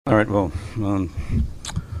All right. Well,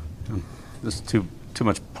 just too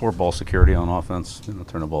much poor ball security on offense.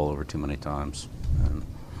 Turn the ball over too many times, and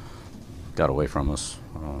got away from us.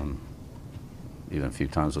 Even a few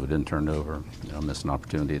times that we didn't turn it over. Missed an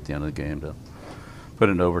opportunity at the end of the game to put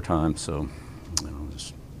it in overtime. So,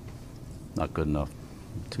 just not good enough.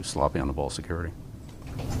 Too sloppy on the ball security.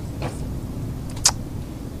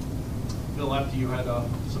 Bill, after you had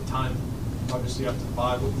some time, obviously after the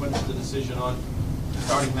bye, what went into the decision on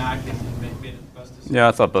starting Mac and made it the best decision? Yeah,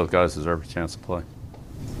 I thought both guys deserved a chance to play.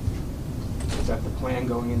 Was that the plan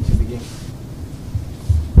going into the game?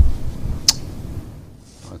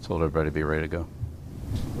 I told everybody to be ready to go.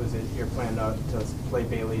 Was it your plan to play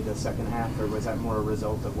Bailey the second half, or was that more a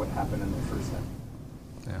result of what happened in the first half?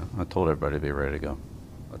 Yeah, I told everybody to be ready to go.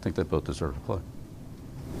 I think they both deserve to play.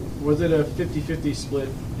 Was it a 50-50 split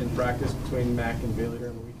in practice between Mac and Bailey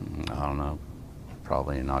during the week? I don't know.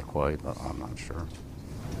 Probably not quite, but I'm not sure.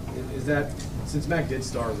 Is that, since Mac did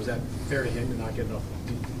start, was that fair to him to not get enough,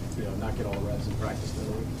 not get all the reps in practice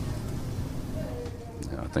during the week?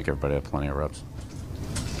 Yeah, I think everybody had plenty of reps.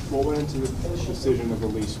 What went into the decision to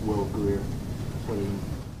release Will Greer?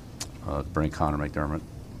 Bring Connor McDermott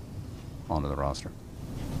onto the roster.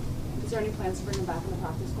 Is there any plans to bring him back in the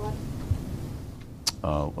practice squad?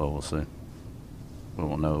 Well, we'll see. We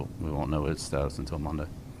won't know his status until Monday.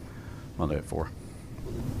 Monday at 4.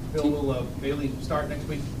 Bill, will Bailey start next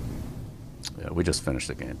week? Yeah, we just finished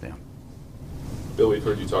the game. Yeah. Bill, we've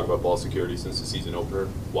heard you talk about ball security since the season opener.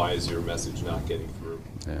 Why is your message not getting through?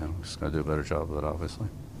 Yeah, we're just gonna do a better job of it, obviously.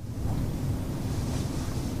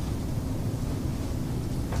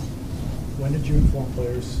 When did you inform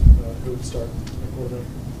players who would start at quarterback?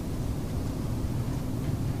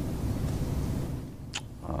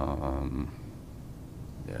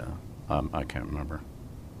 Yeah, I can't remember.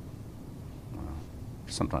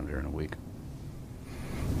 Sometime during the week.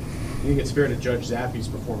 You think it's fair to judge Zappy's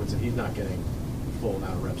performance and he's not getting the full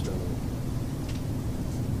amount of reps during the week?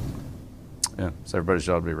 Yeah, it's everybody's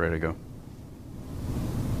job to be ready to go.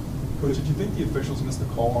 Coach, did you think the officials missed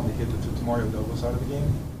the call on the hit to Mario Douglas out of the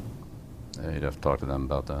game? Yeah, you'd have to talk to them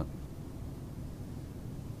about that.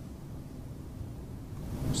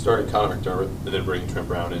 Starting Connor McDermott and then bringing Trent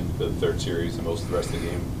Brown in for the third series and most of the rest of the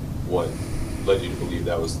game, what led you to believe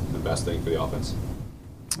that was the best thing for the offense?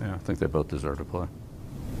 Yeah, I think they both deserve to play.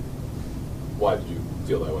 Why did you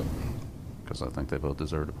feel that way? Because I think they both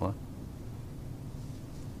deserve to play.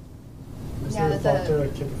 Is there a thought to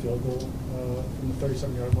kick a field goal from the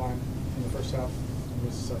 37-yard line in the first half and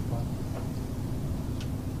miss the second line?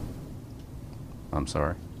 I'm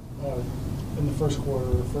sorry? In the first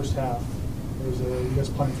quarter, first half, there was you guys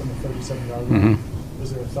punting from the 37-yard line. Mm-hmm.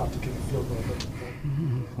 Was there a thought to kick a field goal?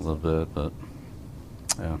 A little bit, but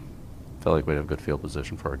yeah. Felt like we have good field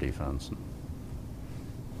position for our defense. Do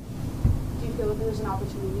you feel like there's an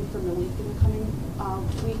opportunity for relief in the coming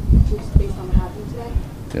week, just based on what happened today?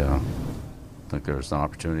 Yeah, I think there's an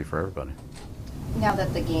opportunity for everybody. Now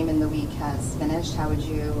that the game in the week has finished, how would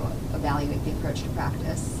you evaluate the approach to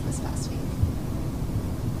practice this past week?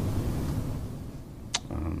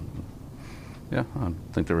 Yeah, I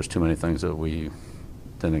think there was too many things that we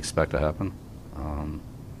didn't expect to happen.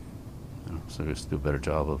 So just do a better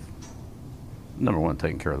job of, number one,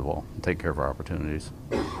 taking care of the ball, taking care of our opportunities.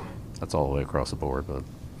 That's all the way across the board, but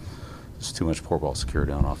there's too much poor ball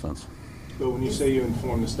security on offense. But when you say you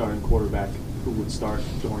informed the starting quarterback who would start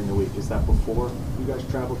during the week, is that before you guys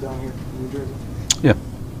traveled down here in New Jersey? Yeah.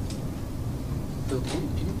 So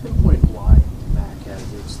can you pinpoint why Mac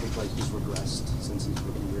has looked like he's regressed since he's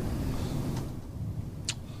rookie year?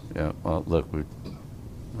 Yeah, well, look,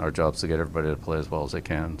 our job's to get everybody to play as well as they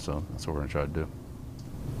can, so that's what we're going to try to do.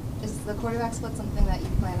 Is the quarterback split something that you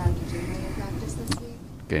plan on continuing in practice this week?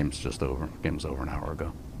 Game's just over. Game's over an hour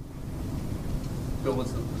ago. Bill,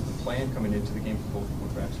 was the plan coming into the game for both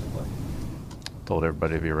quarterbacks to play? Told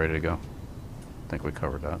everybody to be ready to go. I think we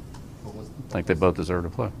covered that. I think they both deserve to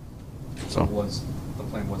play. So the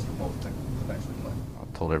plan was for both to actually play?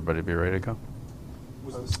 I told everybody to be ready to go.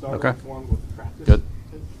 Was the starter Okay. informed with practice? Good.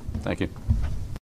 Thank you.